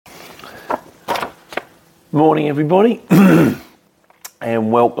Morning everybody and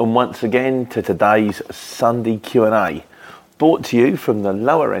welcome once again to today's Sunday Q&A, brought to you from the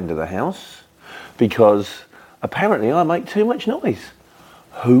lower end of the house because apparently I make too much noise.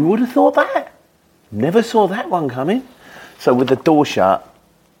 Who would have thought that? Never saw that one coming. So with the door shut,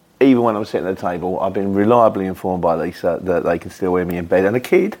 even when I'm sitting at the table, I've been reliably informed by Lisa that they can still hear me in bed, and the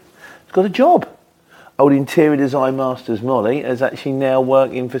kid has got a job. Old interior design masters Molly is actually now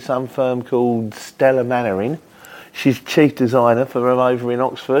working for some firm called Stella Mannering. She's chief designer for them over in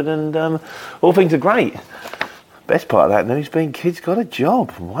Oxford, and all things are great. Best part of that news being kid's got a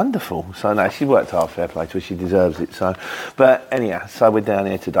job. Wonderful. So no, she worked hard, fair play to her, she deserves it. So, but anyhow, so we're down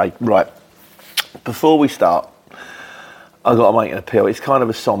here today. Right, before we start, I've got to make an appeal. It's kind of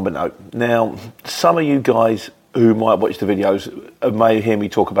a somber note. Now, some of you guys who might watch the videos may hear me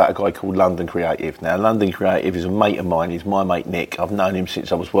talk about a guy called London Creative. Now, London Creative is a mate of mine. He's my mate Nick. I've known him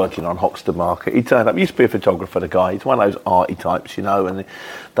since I was working on Hoxton Market. He turned up, he used to be a photographer, the guy. He's one of those arty types, you know, and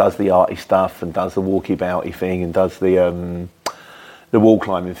does the arty stuff and does the walkie-bounty thing and does the wall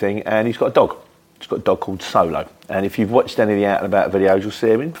climbing thing. And he's got a dog. He's got a dog called Solo. And if you've watched any of the Out and About videos, you'll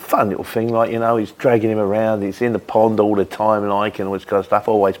see him in fun little thing, like, you know, he's dragging him around. He's in the pond all the time, like, and all this kind of stuff.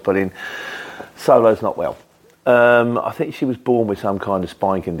 Always put in. Solo's not well. I think she was born with some kind of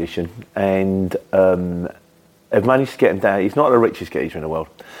spine condition, and they've managed to get him down. He's not the richest geezer in the world,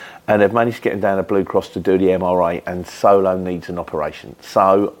 and they've managed to get him down to Blue Cross to do the MRA, and Solo needs an operation.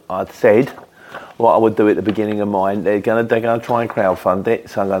 So I said what I would do at the beginning of mine. They're gonna try and crowdfund it.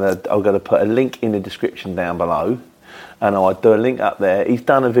 So I'm gonna put a link in the description down below. And I'll do a link up there. He's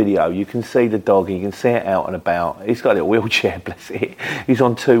done a video. You can see the dog. You can see it out and about. He's got a little wheelchair, bless it. He's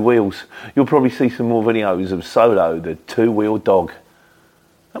on 2 wheels. You'll probably see some more videos of Solo, the 2-wheel dog.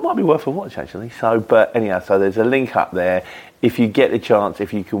 That might be worth a watch, actually. So, but anyhow, so there's a link up there. If you get the chance,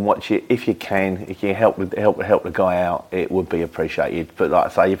 if you can watch it, if you can help the guy out, it would be appreciated. But like I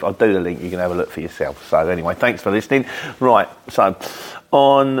say, if I do the link, you can have a look for yourself. So anyway, thanks for listening. Right, so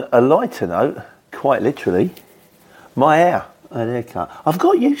on a lighter note, quite literally, my hair and haircut. I've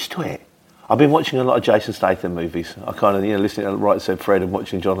got used to it. I've been watching a lot of Jason Statham movies. I kind of, listening to Right Said Fred and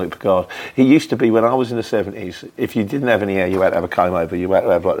watching Jean-Luc Picard. He used to be, when I was in the 70s, if you didn't have any hair, you had to have a comb over. You had to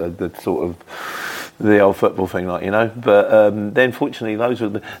have like the sort of, the old football thing, like, you know. But then fortunately,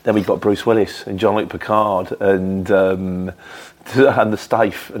 then we got Bruce Willis and Jean-Luc Picard and the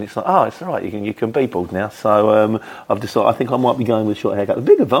Stafe, and it's like, oh, it's all right, you can be bald now. So I've decided, I think I might be going with short haircut. The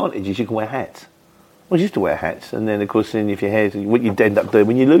big advantage is you can wear hats. I used to wear hats, and then of course, if your hair's, what you'd end up doing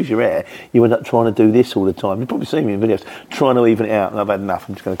when you lose your hair, you end up trying to do this all the time. You've probably seen me in videos trying to even it out, and I've had enough.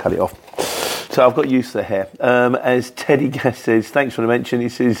 I'm just going to cut it off. So I've got used to the hair. As Teddy Gas says, thanks for the mention. He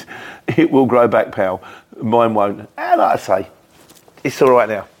says it will grow back, pal. Mine won't. And like I say, it's all right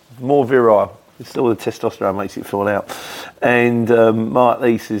now. More virile. It's still the testosterone makes it fall out. And Mark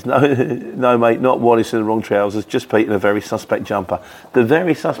Lee says, no, mate, not Wallace in the wrong trousers, just Pete in a very suspect jumper. The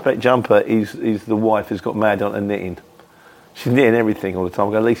very suspect jumper is the wife who's got mad on her knitting. She's knitting everything all the time.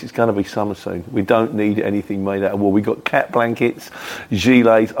 I go, at least it's going to be summer soon. We don't need anything made out of wool. We've got cat blankets,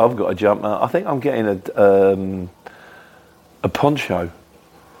 gilets. I've got a jumper. I think I'm getting a poncho.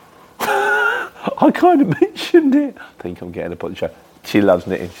 I kind of mentioned it. I think I'm getting a poncho. She loves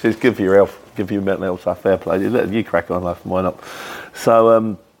knitting. She says, good for your health, good for your mental health, stuff, fair play. Let you crack on, why not?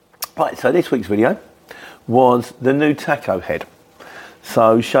 So, right, so this week's video was the new taco head.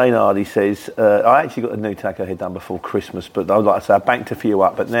 So Shane Hardy says, I actually got the new taco head done before Christmas, but like I say, I banked a few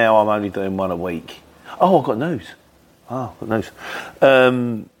up, but now I'm only doing one a week. Oh, I've got news. Oh, I've got news.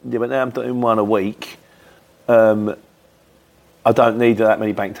 Yeah, but now I'm doing one a week. I don't need that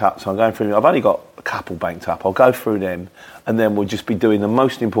many banked up, so I'm going through them. I've only got a couple banked up. I'll go through them, and then we'll just be doing the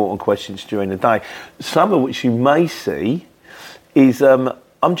most important questions during the day. Some of which you may see is I'm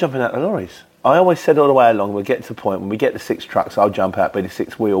jumping out the lorries. I always said all the way along, we'll get to the point, when we get the 6 trucks, I'll jump out by the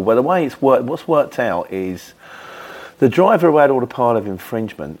 6th wheel. But the way it's worked, what's worked out is the driver who had all the pile of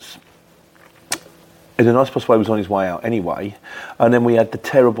infringements, in a nice possible way, was on his way out anyway, and then we had the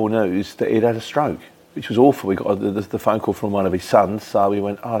terrible news that he'd had a stroke, which was awful. We got the phone call from one of his sons, so we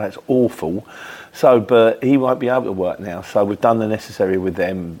went, oh, that's awful. So, but he won't be able to work now, so we've done the necessary with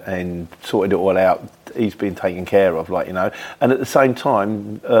them and sorted it all out. He's been taken care of, like, you know. And at the same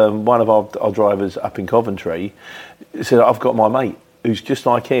time, one of our drivers up in Coventry said, I've got my mate who's just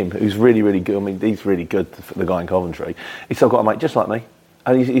like him, who's really, really good. I mean, he's really good, the guy in Coventry. He said, I've got a mate just like me.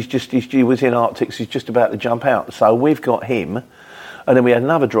 And he was in Arctics, he's just about to jump out. So we've got him. And then we had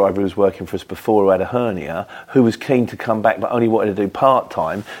another driver who was working for us before who had a hernia, who was keen to come back but only wanted to do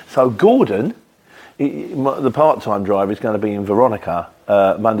part-time. So Gordon, the part-time driver, is going to be in Veronica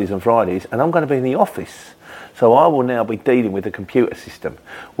Mondays and Fridays, and I'm going to be in the office. So I will now be dealing with the computer system,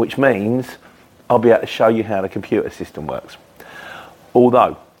 which means I'll be able to show you how the computer system works.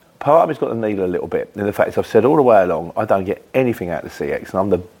 Although, part of me's got the needle a little bit, in the fact I've said all the way along, I don't get anything out of the CX, and I'm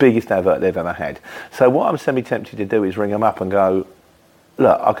the biggest advert they've ever had. So what I'm semi-tempted to do is ring them up and go,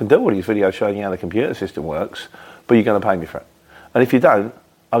 look, I can do all these videos showing you how the computer system works, but you're going to pay me for it. And if you don't,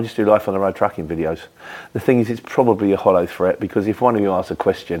 I'll just do life on the road trucking videos. The thing is, it's probably a hollow threat, because if one of you asks a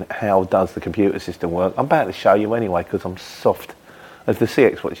question, how does the computer system work, I'm about to show you anyway, because I'm soft. If the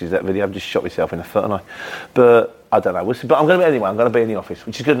CX watches that video, I've just shot myself in the foot, haven't I? But I don't know. We'll see. But I'm going to be anyway. I'm going to be in the office,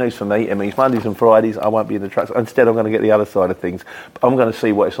 which is good news for me. It means Mondays and Fridays I won't be in the trucks. Instead, I'm going to get the other side of things. I'm going to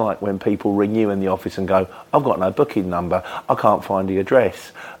see what it's like when people ring you in the office and go, "I've got no booking number. I can't find the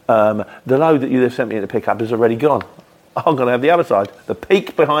address. The load that you have sent me to pick up is already gone." I'm going to have the other side, the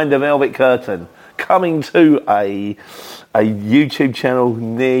peek behind the velvet curtain, coming to a YouTube channel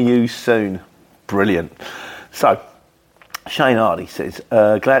near you soon. Brilliant. So, Shane Hardy says,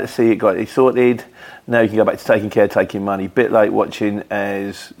 glad to see it got it sorted. Now you can go back to taking care, taking money. Bit late watching,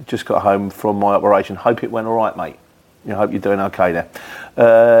 as just got home from my operation. Hope it went all right, mate. I hope you're doing okay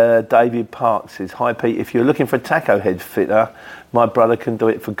there. David Parks says, hi Pete, if you're looking for a tacho head fitter, my brother can do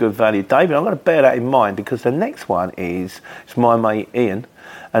it for good value. David, I'm going to bear that in mind, because the next one is, it's my mate Ian,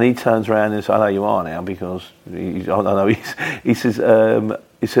 and he turns around and says, I know you are now, because he says,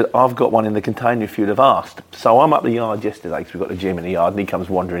 I've got one in the container if you'd have asked. So I'm up the yard yesterday, because we've got the gym in the yard, and he comes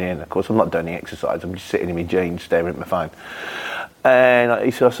wandering in. Of course, I'm not doing the exercise, I'm just sitting in my jeans staring at my phone. And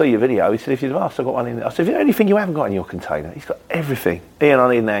he said, I saw your video. He said, if you'd have asked, I've got one in there. I said, is there anything you haven't got in your container? He's got everything. Ian, I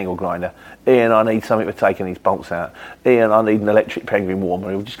need an angle grinder. Ian, I need something for taking these bolts out. Ian, I need an electric penguin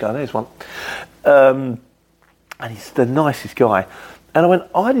warmer. He'll just go, there's one. And he's the nicest guy. And I went,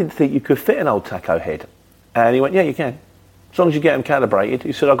 I didn't think you could fit an old tacho head. And he went, yeah, you can. As long as you get them calibrated.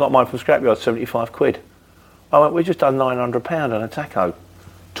 He said, I got mine from Scrapyard, 75 quid. I went, we've just done £900 on a tacho.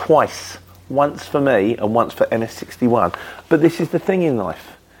 Twice. Once for me and once for MS61. But this is the thing in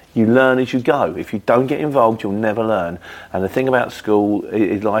life. You learn as you go. If you don't get involved, you'll never learn. And the thing about school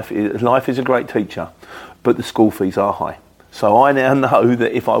is life is a great teacher, but the school fees are high. So I now know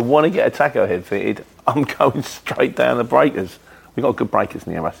that if I want to get a tacho head fitted, I'm going straight down the breakers. We've got good breakers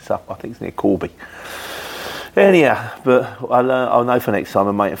near us. It's up, I think it's near Corby. Anyhow, but I'll know for next time,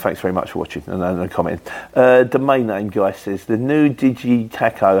 and mate, thanks very much for watching and commenting. Domain name guy says, the new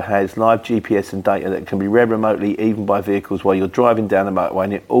Digi-Tacho has live GPS and data that can be read remotely even by vehicles while you're driving down the motorway,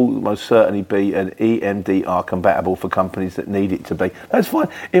 and it almost certainly be an EMDR compatible for companies that need it to be. That's fine.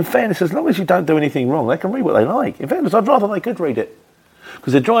 In fairness, as long as you don't do anything wrong, they can read what they like. In fairness, I'd rather they could read it.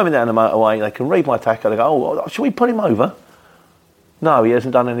 Because they're driving down the motorway, they can read my tacho, they go, oh, should we put him over? No, he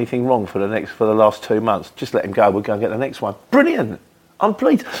hasn't done anything wrong for the last 2 months. Just let him go. We'll go and get the next one. Brilliant. I'm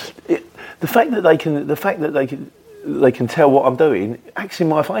pleased. The fact that they can tell what I'm doing acts in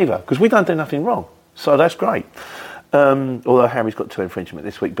my favour, because we don't do nothing wrong. So that's great. Although Harry's got 2 infringements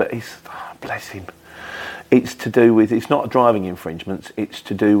this week, but bless him. It's not driving infringements, it's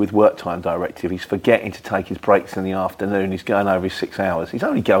to do with work time directive. He's forgetting to take his breaks in the afternoon. He's going over his 6 hours. He's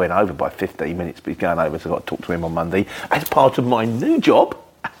only going over by 15 minutes, but he's going over, so I've got to talk to him on Monday as part of my new job,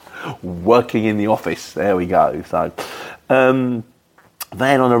 working in the office. There we go. So, Van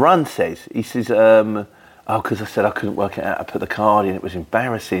on a Run says, because I said I couldn't work it out, I put the card in, it was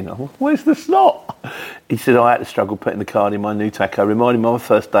embarrassing. I went, where's the slot? He said, I had to struggle putting the card in my new tacho, reminding me of my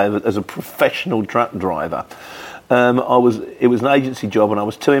first day as a professional truck driver. It was an agency job, and I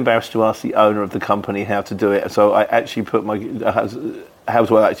was too embarrassed to ask the owner of the company how to do it. So I actually put my card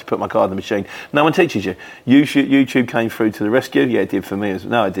in the machine. No one teaches you. YouTube came through to the rescue. Yeah, it did for me.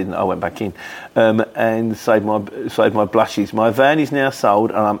 No, it didn't. I went back in and saved my blushes. My van is now sold,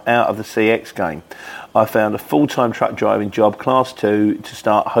 and I'm out of the CX game. I found a full-time truck driving job, Class 2, to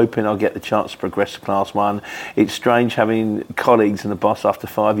start, hoping I'll get the chance to progress to Class 1. It's strange having colleagues and the boss after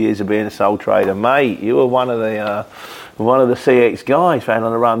 5 years of being a sole trader. Mate, you were one of the CX guys, Van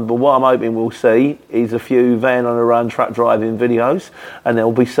on a Run. But what I'm hoping we'll see is a few Van on a Run truck driving videos, and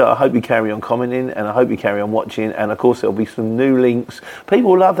there'll be I hope you carry on commenting, and I hope you carry on watching, and of course there'll be some new links.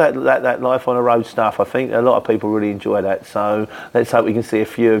 People love that life on the road stuff. I think a lot of people really enjoy that. So let's hope we can see a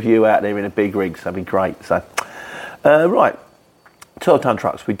few of you out there in a big rig. So that'd be great. So right, 12-ton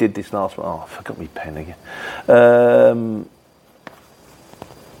trucks. We did this last one. Oh, I forgot my pen again.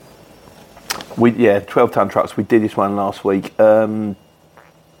 12-ton trucks. We did this one last week. Is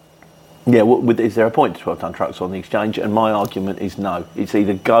there a point to 12-ton trucks on the exchange? And my argument is no. It's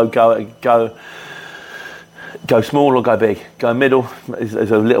either go Go small or go big. Go middle is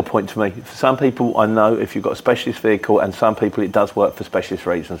a little point to me. For some people, I know if you've got a specialist vehicle, and some people it does work for specialist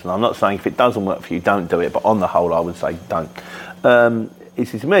reasons. And I'm not saying if it doesn't work for you, don't do it. But on the whole, I would say don't.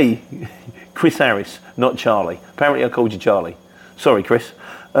 This is me, Chris Harris, not Charlie. Apparently I called you Charlie. Sorry, Chris.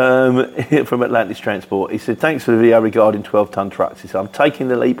 From Atlantis Transport. He said, thanks for the video regarding 12-tonne trucks. He said, I'm taking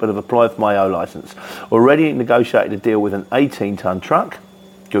the leap and have applied for my O licence. Already negotiated a deal with an 18-tonne truck.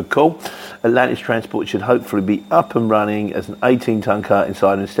 Good call. Atlantis Transport should hopefully be up and running as an 18-tonne car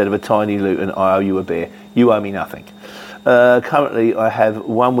inside instead of a tiny Luton. I owe you a beer. You owe me nothing. Currently, I have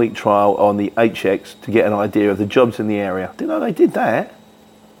 1 week trial on the HX to get an idea of the jobs in the area. Didn't know they did that.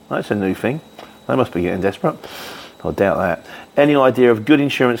 That's a new thing. They must be getting desperate. I doubt that. Any idea of good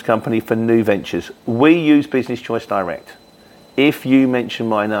insurance company for new ventures? We use Business Choice Direct. If you mention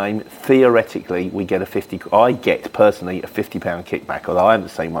my name, theoretically, we get I get personally a £50 kickback, although I haven't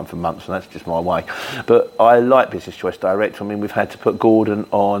seen one for months, and that's just my way. But I like Business Choice Direct. I mean, we've had to put Gordon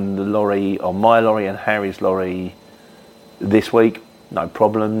on the lorry, on my lorry and Harry's lorry this week. No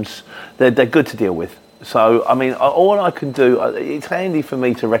problems. They're good to deal with. So, I mean, all I can do, it's handy for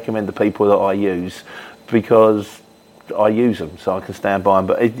me to recommend the people that I use because I use them, so I can stand by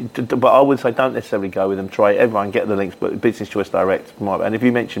them. But I would say don't necessarily go with them. Try everyone, get the links, but Business Choice Direct might. And if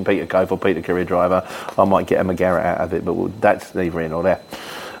you mention Peter Cove or Peter Career Driver, I might get a McGarrett out of it. But that's neither in nor there.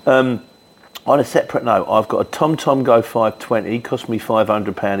 On a separate note, I've got a TomTom Go 520. Cost me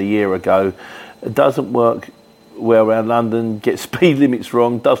 £500 a year ago. It doesn't work well around London, gets speed limits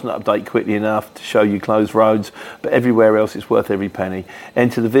wrong, doesn't update quickly enough to show you closed roads, but everywhere else it's worth every penny.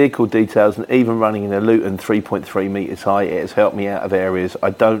 Enter the vehicle details, and even running in a Luton 3.3 metres high, it has helped me out of areas I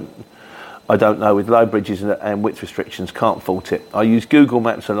don't know, with low bridges and width restrictions. Can't fault it. I use Google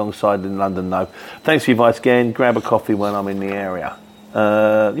Maps alongside in London though. Thanks for your advice again. Grab a coffee when I'm in the area.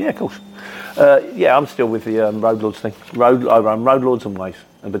 Yeah, of course. Yeah, I'm still with the Road Lords thing. I run Road Lords and Ways.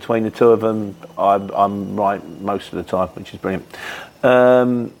 And between the two of them, I'm right most of the time, which is brilliant.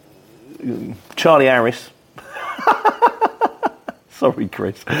 Charlie Harris. Sorry,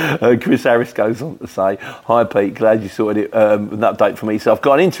 Chris. Chris Harris goes on to say, hi, Pete, glad you sorted it. An update for me. So I've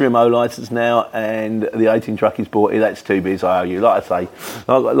got an interim O licence now, and the 18 truck is bought. That's 2 beers I owe you. Like I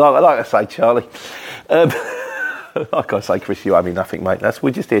say, Charlie. Like I say, Chris, you owe me nothing, mate. We're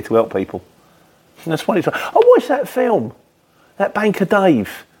just here to help people. And that's what it's like. I watched that film. That Banker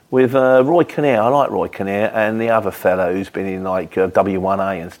Dave with Roy Kinnear. I like Roy Kinnear and the other fellow who's been in like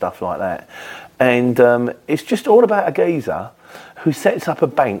W1A and stuff like that. And it's just all about a geezer who sets up a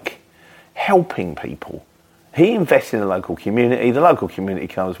bank helping people. He invests in the local community. The local community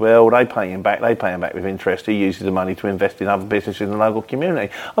comes, well, they pay him back with interest. He uses the money to invest in other businesses in the local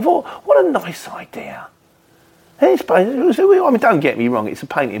community. I thought, what a nice idea. I mean, don't get me wrong, it's a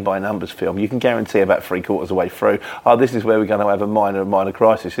painting by numbers film. You can guarantee about 3/4 of the way through, this is where we're going to have a minor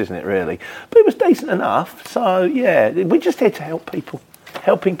crisis, isn't it, really? But it was decent enough. So, yeah, we're just here to help people.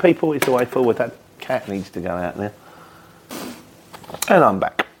 Helping people is the way forward. That cat needs to go out now. And I'm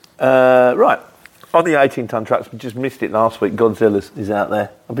back. Right, on the 18-tonne trucks, we just missed it last week. Godzilla is out there.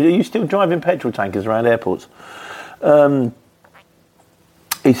 Are you still driving petrol tankers around airports?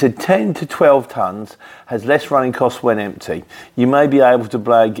 He said 10 to 12 tonnes has less running costs when empty. You may be able to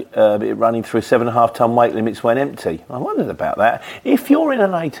blag it running through 7.5 tonne weight limits when empty. I wondered about that. If you're in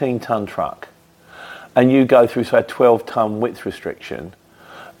an 18-tonne truck and you go through, say, a 12-tonne width restriction,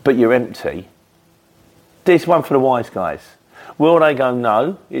 but you're empty, this one for the wise guys. Will they go,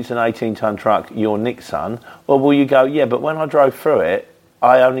 no, it's an 18-tonne truck, you're Nick's son? Or will you go, yeah, but when I drove through it,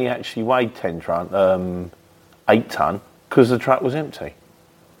 I only actually weighed 8 tonne because the truck was empty?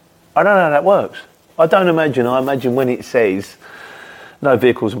 I don't know how that works. I imagine when it says no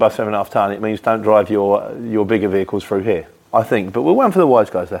vehicles above 7.5 tonne, it means don't drive your bigger vehicles through here, I think. But we're one for the wise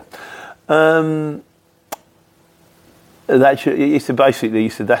guys there. He said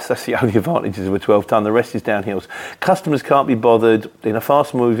that's the only advantages of a 12 tonne. The rest is downhills. Customers can't be bothered in a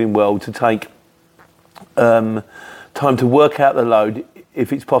fast moving world to take time to work out the load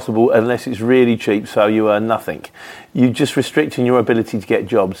if it's possible, unless it's really cheap, so you earn nothing. You're just restricting your ability to get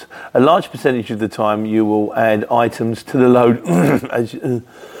jobs. A large percentage of the time you will add items to the load.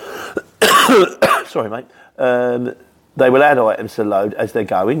 Sorry, mate. They will add items to the load as they're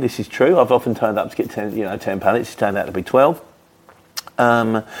going. This is true. I've often turned up to get 10 pallets. It's turned out to be 12.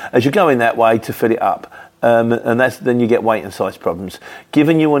 As you're going that way to fill it up. And then you get weight and size problems.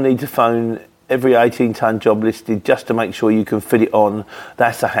 Given you will need to phone every 18-tonne job listed just to make sure you can fit it on,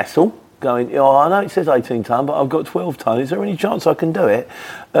 that's a hassle. going, oh, I know it says 18 tonne, but I've got 12 tonne. Is there any chance I can do it?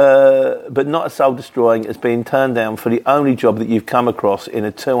 But not as soul destroying as being turned down for the only job that you've come across in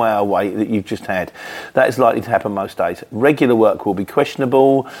a 2-hour wait that you've just had. That is likely to happen most days. Regular work will be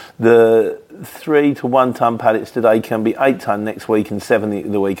questionable. The 3 to 1 tonne pallets today can be 8 tonne next week and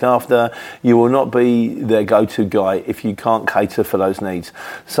 7 the week after. You will not be their go-to guy if you can't cater for those needs.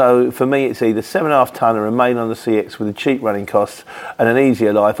 So for me, it's either 7.5 tonne and remain on the CX with a cheap running costs and an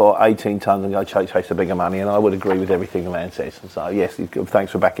easier life, or 18 tonnes and go chase the bigger money. And I would agree with everything the man says. So yes,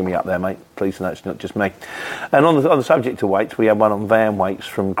 thanks for backing me up there, mate. Please know it's not just me. And on the subject of weights, we had one on van weights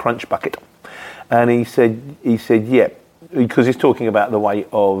from Crunch Bucket, and he said yeah, because he's talking about the weight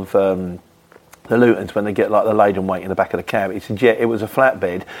of the Lutons when they get like the laden weight in the back of the cab. He said, yeah, it was a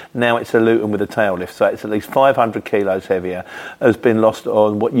flatbed. Now it's a Luton with a tail lift, so it's at least 500 kilos heavier. Has been lost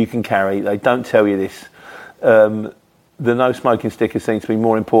on what you can carry. They don't tell you this. The no smoking sticker seems to be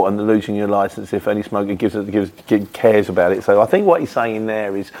more important than losing your licence if any smoker cares about it. So I think what he's saying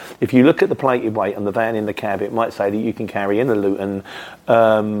there is, if you look at the plated weight on the van in the cab, it might say that you can carry in the Luton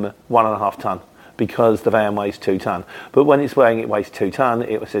 1.5 tonne. Because the van weighs 2 tonne. But when it's weighing it weighs 2 tonne,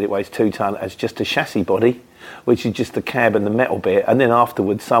 it said it weighs 2 tonne as just a chassis body, which is just the cab and the metal bit, and then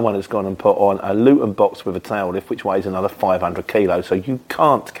afterwards someone has gone and put on a Luton box with a tail lift which weighs another 500 kilos, so you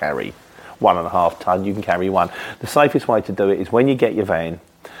can't carry 1.5 tonne, you can carry 1. The safest way to do it is when you get your van,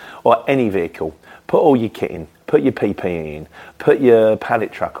 or any vehicle, put all your kit in, put your PPE in, put your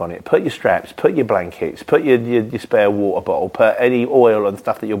pallet truck on it, put your straps, put your blankets, put your spare water bottle, put any oil and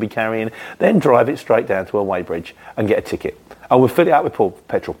stuff that you'll be carrying, then drive it straight down to a weighbridge and get a ticket. And we'll fill it up with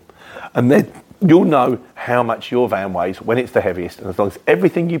petrol. And then you'll know how much your van weighs when it's the heaviest. And as long as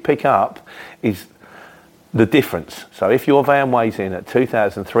everything you pick up is the difference. So if your van weighs in at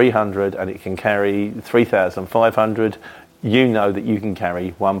 2,300 and it can carry 3,500, you know that you can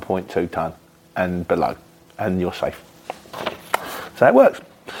carry 1.2 tonne and below, and you're safe. So it works.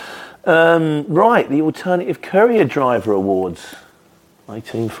 Right, the Alternative Courier Driver Awards,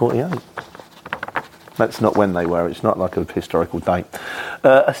 1848. That's not when they were, it's not like a historical date.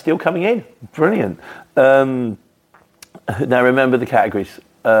 Are still coming in. Brilliant. Now remember the categories.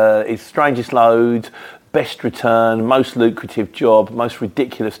 It's strangest load, best return, most lucrative job, most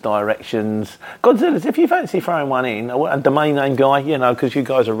ridiculous directions. Godzilla's, if you fancy throwing one in, a domain name guy, you know, because you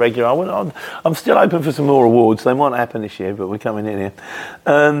guys are regular, I'm still open for some more awards. They might happen this year, but we're coming in here.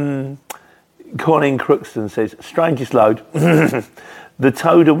 Colin Crookston says, strangest load, the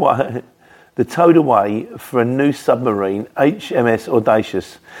towed away for a new submarine, HMS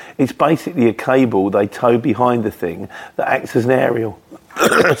Audacious. It's basically a cable they tow behind the thing that acts as an aerial.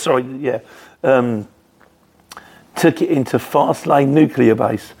 Sorry, yeah. Took it into Fast Lane Nuclear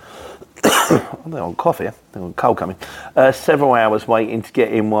Base. I'm on coffee, I'm cold coming. Several hours waiting to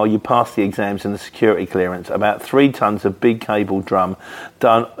get in while you pass the exams and the security clearance. About 3 tonnes of big cable drum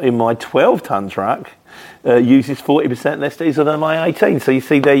done in my 12-tonne truck. Uses 40% less diesel than my 18. So you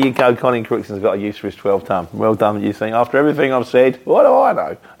see, there you go. Colin Crookston's got a use for his 12 tonne. Well done, you think. After everything I've said, what do I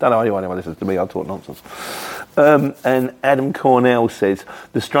know? Don't know anyone who listens to me. I talk nonsense. And Adam Cornell says,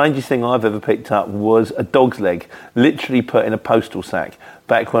 the strangest thing I've ever picked up was a dog's leg, literally put in a postal sack.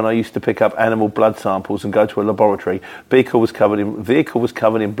 Back when I used to pick up animal blood samples and go to a laboratory, vehicle was covered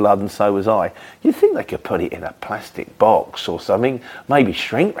in blood, and so was I. You'd think they could put it in a plastic box or something, maybe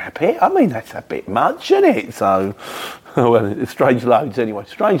shrink wrap it. I mean, that's a bit much, isn't it? So, well, it's strange loads anyway.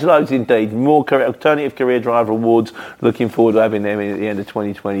 Strange loads indeed. More Alternative Career Driver Awards. Looking forward to having them at the end of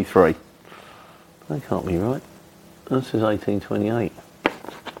 2023. That can't be right. This is 1828.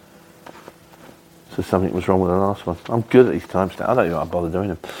 So something was wrong with the last one. I'm good at these timestamps. I don't even bother doing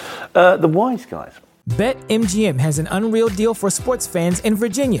them. The Wise Guys. BetMGM has an unreal deal for sports fans in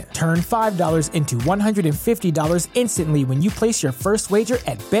Virginia. Turn $5 into $150 instantly when you place your first wager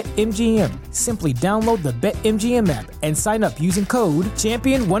at BetMGM. Simply download the BetMGM app and sign up using code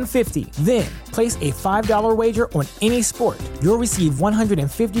Champion150. Then, place a $5 wager on any sport. You'll receive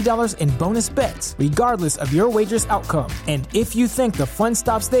 $150 in bonus bets, regardless of your wager's outcome. And if you think the fun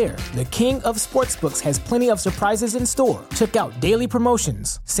stops there, the King of Sportsbooks has plenty of surprises in store. Check out daily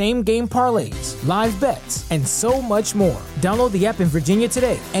promotions, same-game parlays, live bets, and so much more. Download the app in Virginia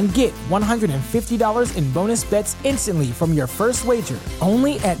today and get $150 in bonus bets instantly from your first wager.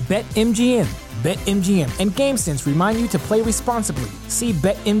 Only at BetMGM. BetMGM and GameSense remind you to play responsibly. See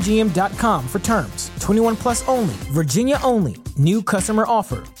BetMGM.com for terms. 21 plus only. Virginia only. New customer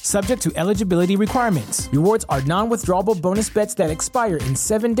offer. Subject to eligibility requirements. Rewards are non-withdrawable bonus bets that expire in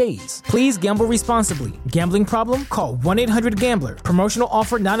 7 days. Please gamble responsibly. Gambling problem? Call 1-800-GAMBLER. Promotional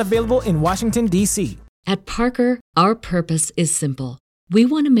offer not available in Washington, D.C. At Parker, our purpose is simple. We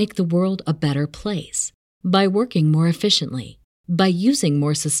want to make the world a better place by working more efficiently, by using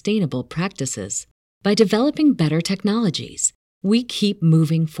more sustainable practices, by developing better technologies. We keep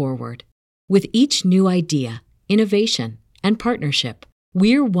moving forward. With each new idea, innovation, and partnership,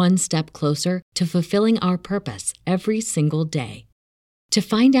 we're one step closer to fulfilling our purpose every single day. To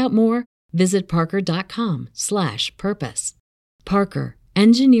find out more, visit parker.com/purpose. Parker,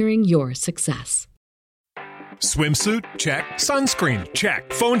 engineering your success. Swimsuit? Check. Sunscreen?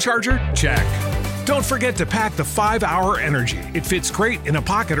 Check. Phone charger? Check. Don't forget to pack the 5-Hour Energy. It fits great in a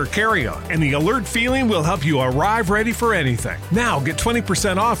pocket or carry-on, and the alert feeling will help you arrive ready for anything. Now get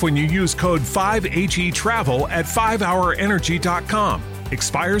 20% off when you use code 5HETRAVEL at 5hourenergy.com.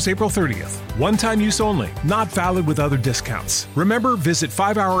 Expires April 30th. One-time use only. Not valid with other discounts. Remember, visit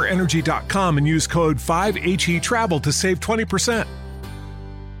 5hourenergy.com and use code 5HETRAVEL to save 20%.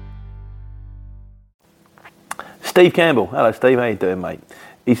 Steve Campbell. Hello, Steve. How you doing, mate?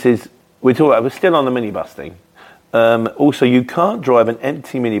 He says, we're still on the minibus thing. Also, you can't drive an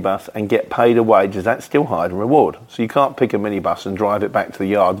empty minibus and get paid a wage, as that's still higher than reward. So you can't pick a minibus and drive it back to the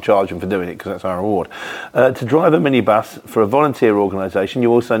yard and charge them for doing it, because that's our reward. To drive a minibus for a volunteer organisation, you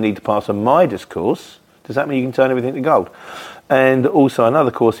also need to pass a Midas course. Does that mean you can turn everything to gold? And also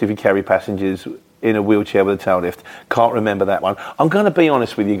another course if you carry passengers in a wheelchair with a tail lift. Can't remember that one. I'm going to be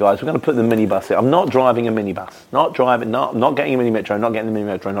honest with you guys. We're going to put the minibus in. I'm not driving a minibus. Not getting a mini metro, not getting the mini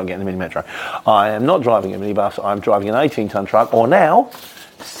metro, not getting the mini metro. I am not driving a minibus. I'm driving an 18-ton truck, or now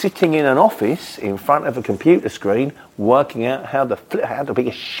sitting in an office in front of a computer screen working out how to be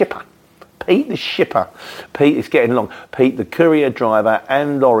a shipper. Pete the shipper. Pete is getting long. Pete the courier driver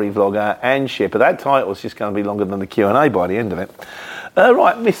and lorry vlogger and shipper. That title's just going to be longer than the Q&A by the end of it.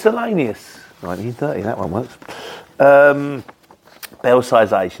 Right, miscellaneous. 1930, that one works.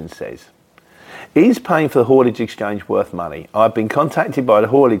 Belsization says, is paying for the haulage exchange worth money? I've been contacted by the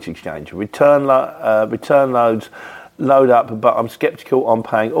haulage exchange. Return loads load up, but I'm sceptical on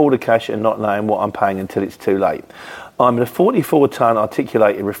paying all the cash and not knowing what I'm paying until it's too late. I'm in a 44-tonne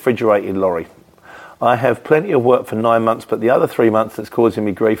articulated refrigerated lorry. I have plenty of work for 9 months, but the other 3 months that's causing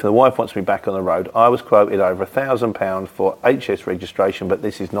me grief, and the wife wants me back on the road. I was quoted over £1,000 for HS registration, but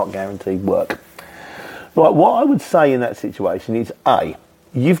this is not guaranteed work. Right, what I would say in that situation is, A,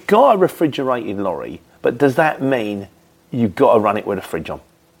 you've got a refrigerated lorry, but does that mean you've got to run it with a fridge on?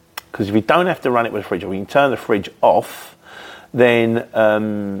 Because if you don't have to run it with a fridge on, you can turn the fridge off, then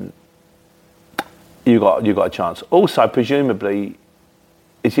you've got a chance. Also, presumably,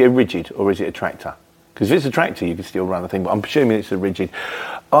 is it a rigid or is it a tractor? Because if it's a tractor, you can still run the thing, but I'm presuming it's a rigid.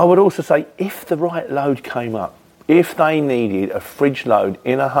 I would also say, if the right load came up, if they needed a fridge load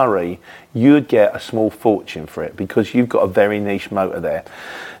in a hurry, you'd get a small fortune for it, because you've got a very niche motor there.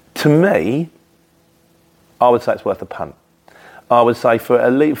 To me, I would say it's worth a punt. I would say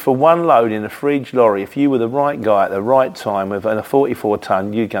for one load in a fridge lorry, if you were the right guy at the right time with a 44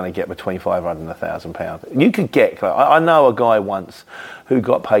 tonne, you're going to get between £500 and £1,000. You could get, I know a guy once who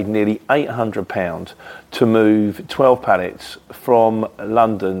got paid nearly £800 to move 12 pallets from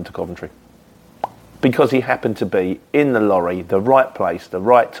London to Coventry, because he happened to be in the lorry, the right place, the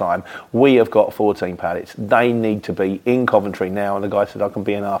right time. We have got 14 pallets. They need to be in Coventry now. And the guy said, I can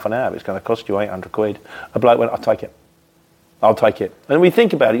be in half an hour. It's going to cost you £800. A bloke went, I'll take it. I'll take it. And we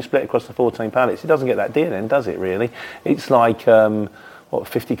think about it, split across the 14 pallets. It doesn't get that dear then, does it, really? It's like,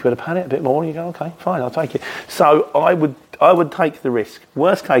 50 quid a pallet, a bit more, and you go, okay, fine, I'll take it. So I would take the risk.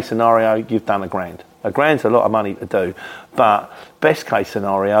 Worst case scenario, you've done £1,000. £1,000's a lot of money to do, but best case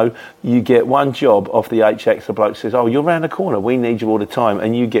scenario, you get one job off the HX. The bloke says, oh, you're round the corner, we need you all the time,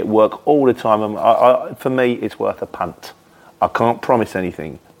 and you get work all the time. And for me, it's worth a punt. I can't promise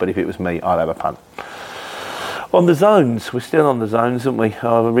anything, but if it was me, I'd have a punt. On the zones, we're still on the zones, aren't we?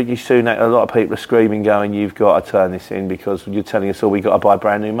 Rishi Sunak, a lot of people are screaming, going, you've got to turn this in, because you're telling us all we've got to buy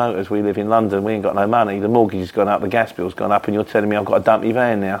brand new motors. We live in London, we ain't got no money, the mortgage has gone up, the gas bill's gone up, and you're telling me I've got to dump my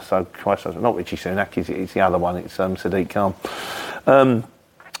van now. So, Christ, not Rishi Sunak, it's the other one, it's Sadiq Khan.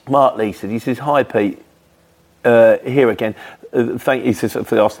 Mark Lee said, he says, hi Pete, here again. Thank you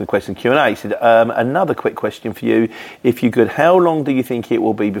for asking the question Q&A. He said, another quick question for you. If you could, how long do you think it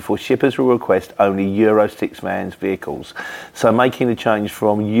will be before shippers will request only Euro 6 vans vehicles? So making the change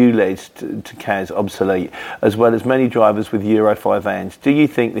from ULEZ to CAS obsolete, as well as many drivers with Euro 5 vans. Do you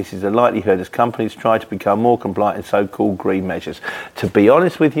think this is a likelihood as companies try to become more compliant in so-called green measures? To be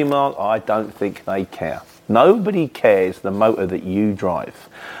honest with you, Mark, I don't think they care. Nobody cares the motor that you drive.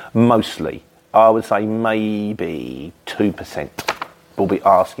 Mostly. I would say maybe 2% will be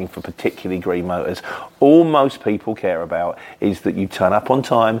asking for particularly green motors. All most people care about is that you turn up on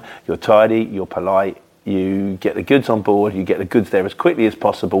time, you're tidy, you're polite, you get the goods on board, you get the goods there as quickly as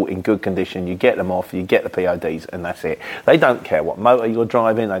possible in good condition, you get them off, you get the PODs, and that's it. They don't care what motor you're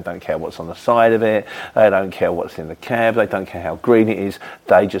driving, they don't care what's on the side of it, they don't care what's in the cab, they don't care how green it is,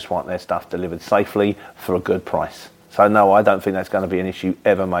 they just want their stuff delivered safely for a good price. So no, I don't think that's going to be an issue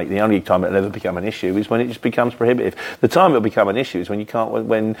ever, mate. The only time it'll ever become an issue is when it just becomes prohibitive. The time it'll become an issue is when you can't,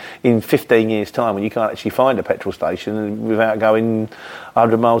 when in 15 years' time, when you can't actually find a petrol station without going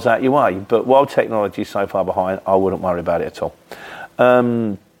 100 miles out your way. But while technology is so far behind, I wouldn't worry about it at all.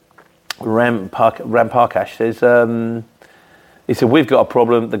 Ram Parkash says, he said, we've got a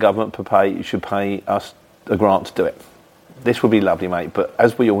problem. The government should pay us a grant to do it. This would be lovely, mate, but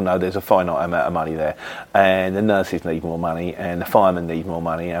as we all know, there's a finite amount of money there, and the nurses need more money, and the firemen need more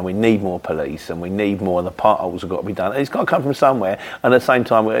money, and we need more police, and we need more, and the potholes have got to be done. It's got to come from somewhere, and at the same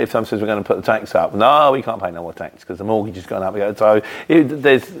time, if someone says we're going to put the tax up, no, we can't pay no more tax, because the mortgage is going up. So it ain't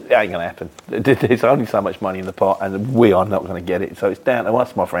going to happen. There's only so much money in the pot, and we are not going to get it. So it's down to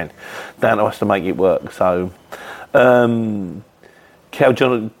us, my friend, down to us to make it work. So, Cal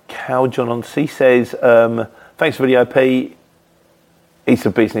John on C says, thanks for the video, P. It's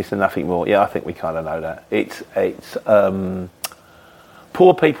a business and nothing more. Yeah, I think we kind of know that. It's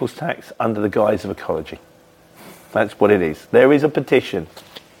poor people's tax under the guise of ecology. That's what it is. There is a petition.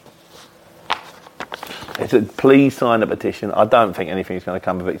 Please sign a petition. I don't think anything's going to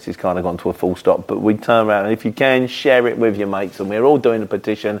come of it. It's kind of gone to a full stop. But we turn around and if you can, share it with your mates. And we're all doing a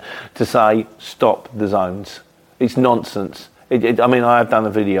petition to say, stop the zones. It's nonsense. I mean, I have done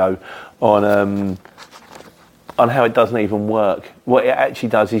a video on how it doesn't even work. What it actually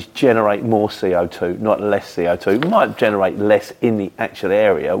does is generate more CO2, not less CO2. It might generate less in the actual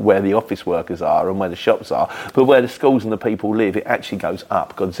area where the office workers are and where the shops are, but where the schools and the people live, it actually goes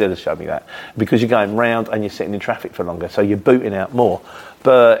up. Godzilla showed me that. Because you're going round and you're sitting in traffic for longer, so you're booting out more.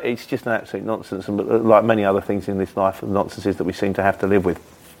 But it's just an absolute nonsense, and like many other things in this life, the nonsenses that we seem to have to live with.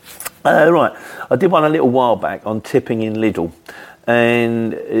 Right, I did one a little while back on tipping in Lidl.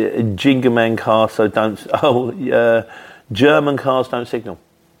 And Jingerman cars German cars don't signal.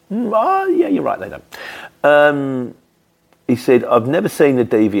 Yeah, you're right, they don't. He said, I've never seen the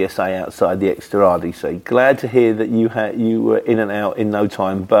DVSA outside the extra RDC. Glad to hear that you were in and out in no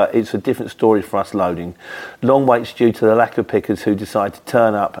time, but it's a different story for us loading. Long waits due to the lack of pickers who decide to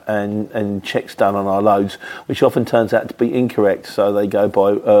turn up and checks done on our loads, which often turns out to be incorrect, so they go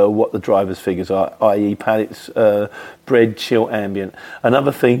by what the driver's figures are, i.e. pallets, bread, chill, ambient.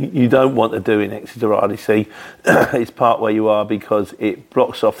 Another thing you don't want to do in Exeter RDC is park where you are because it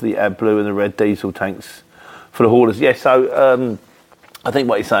blocks off the AdBlue and the red diesel tanks for the haulers. Yeah, so I think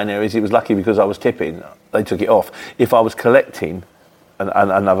what he's saying there is he was lucky because I was tipping, they took it off. If I was collecting,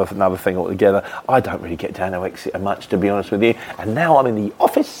 another thing altogether, I don't really get down to Exeter much, to be honest with you. And now I'm in the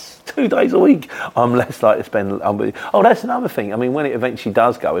office 2 days a week, I'm less likely to spend... Oh, that's another thing. I mean, when it eventually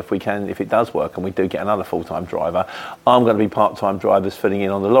does go, if it does work and we do get another full-time driver, I'm going to be part-time drivers filling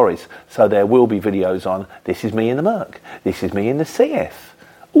in on the lorries. So there will be videos on, this is me in the Merc, this is me in the CF.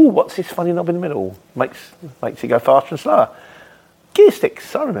 Oh, what's this funny knob in the middle? Makes it go faster and slower. Gear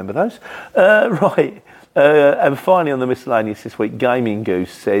sticks, I remember those. Right. And finally on the miscellaneous this week, Gaming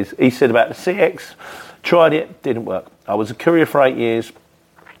Goose says, he said about the CX, tried it, didn't work. I was a courier for 8 years.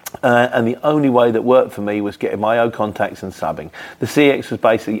 And the only way that worked for me was getting my own contacts and subbing. The CX was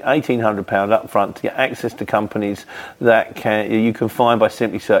basically £1,800 up front to get access to companies that you can find by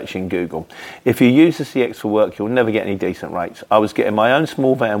simply searching Google. If you use the CX for work, you'll never get any decent rates. I was getting my own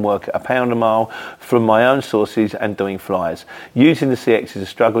small van work at £1 a mile from my own sources and doing flyers. Using the CX is a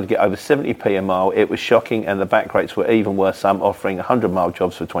struggle to get over 70p a mile. It was shocking, and the back rates were even worse, some offering 100-mile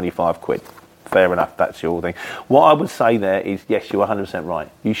jobs for 25 quid. Fair enough, that's your thing. What I would say there is, yes, you're 100% right.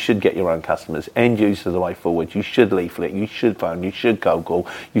 You should get your own customers. End users are the way forward. You should leaflet, you should phone, you should cold call,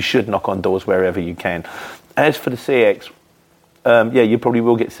 you should knock on doors wherever you can. As for the CX, yeah, you probably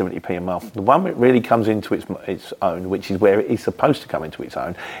will get 70p a mile. The one that really comes into its own, which is where it is supposed to come into its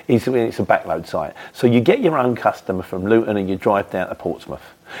own, is when it's a backload site. So you get your own customer from Luton and you drive down to Portsmouth.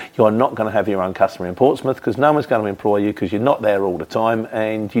 You are not going to have your own customer in Portsmouth because no one's going to employ you because you're not there all the time,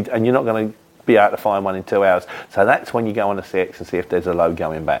 and you're not going to be able to find one in 2 hours. So that's when you go on the CX and see if there's a load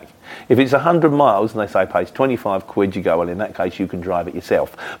going back. If it's 100 miles and they say it pays 25 quid, you go, well, in that case you can drive it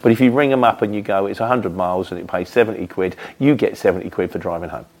yourself. But if you ring them up and you go, it's 100 miles and it pays 70 quid, you get 70 quid for driving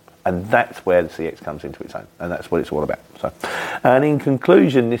home. And that's where the CX comes into its own, and that's what it's all about. So, and in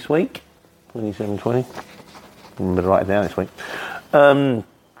conclusion this week, 2720, I'm going to write it down this week.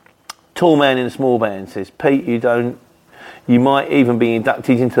 Tall man in a small band says, Pete, you might even be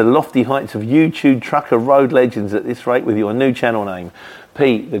inducted into the lofty heights of YouTube trucker road legends at this rate with your new channel name.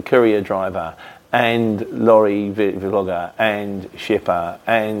 Pete, the courier driver. and lorry vlogger and shipper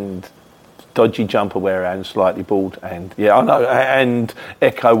and dodgy jumper wearer and slightly bald and I know, and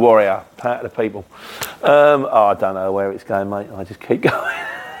echo warrior, part of the people. I don't know where it's going, mate. I just keep going.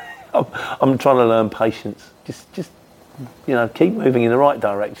 I'm trying to learn patience. Just keep moving in the right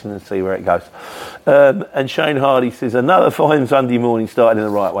direction and see where it goes. And Shane Hardy says, another fine Sunday morning started in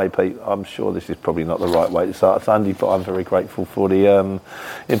the right way, Pete. I'm sure this is probably not the right way to start a Sunday, but I'm very grateful for the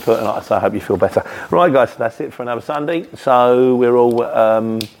input, and I hope you feel better. Right, guys, that's it for another Sunday. So we're all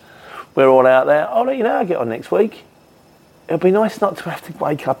out there. I'll let you know how I get on next week. It'll be nice not to have to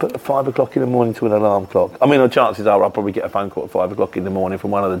wake up at 5 o'clock in the morning to an alarm clock. I mean, the chances are I'll probably get a phone call at 5 o'clock in the morning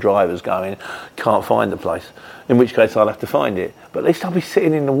from one of the drivers going, can't find the place, in which case I'll have to find it. But at least I'll be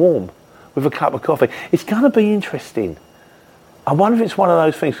sitting in the warm with a cup of coffee. It's going to be interesting. I wonder if it's one of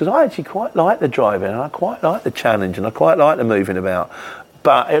those things, because I actually quite like the driving, and I quite like the challenge, and I quite like the moving about.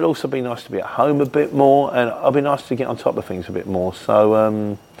 But it'll also be nice to be at home a bit more, and it'll be nice to get on top of things a bit more.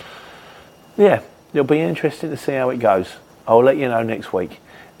 So, it'll be interesting to see how it goes. I'll let you know next week.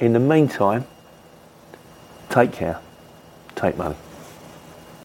 In the meantime, take care. Take money.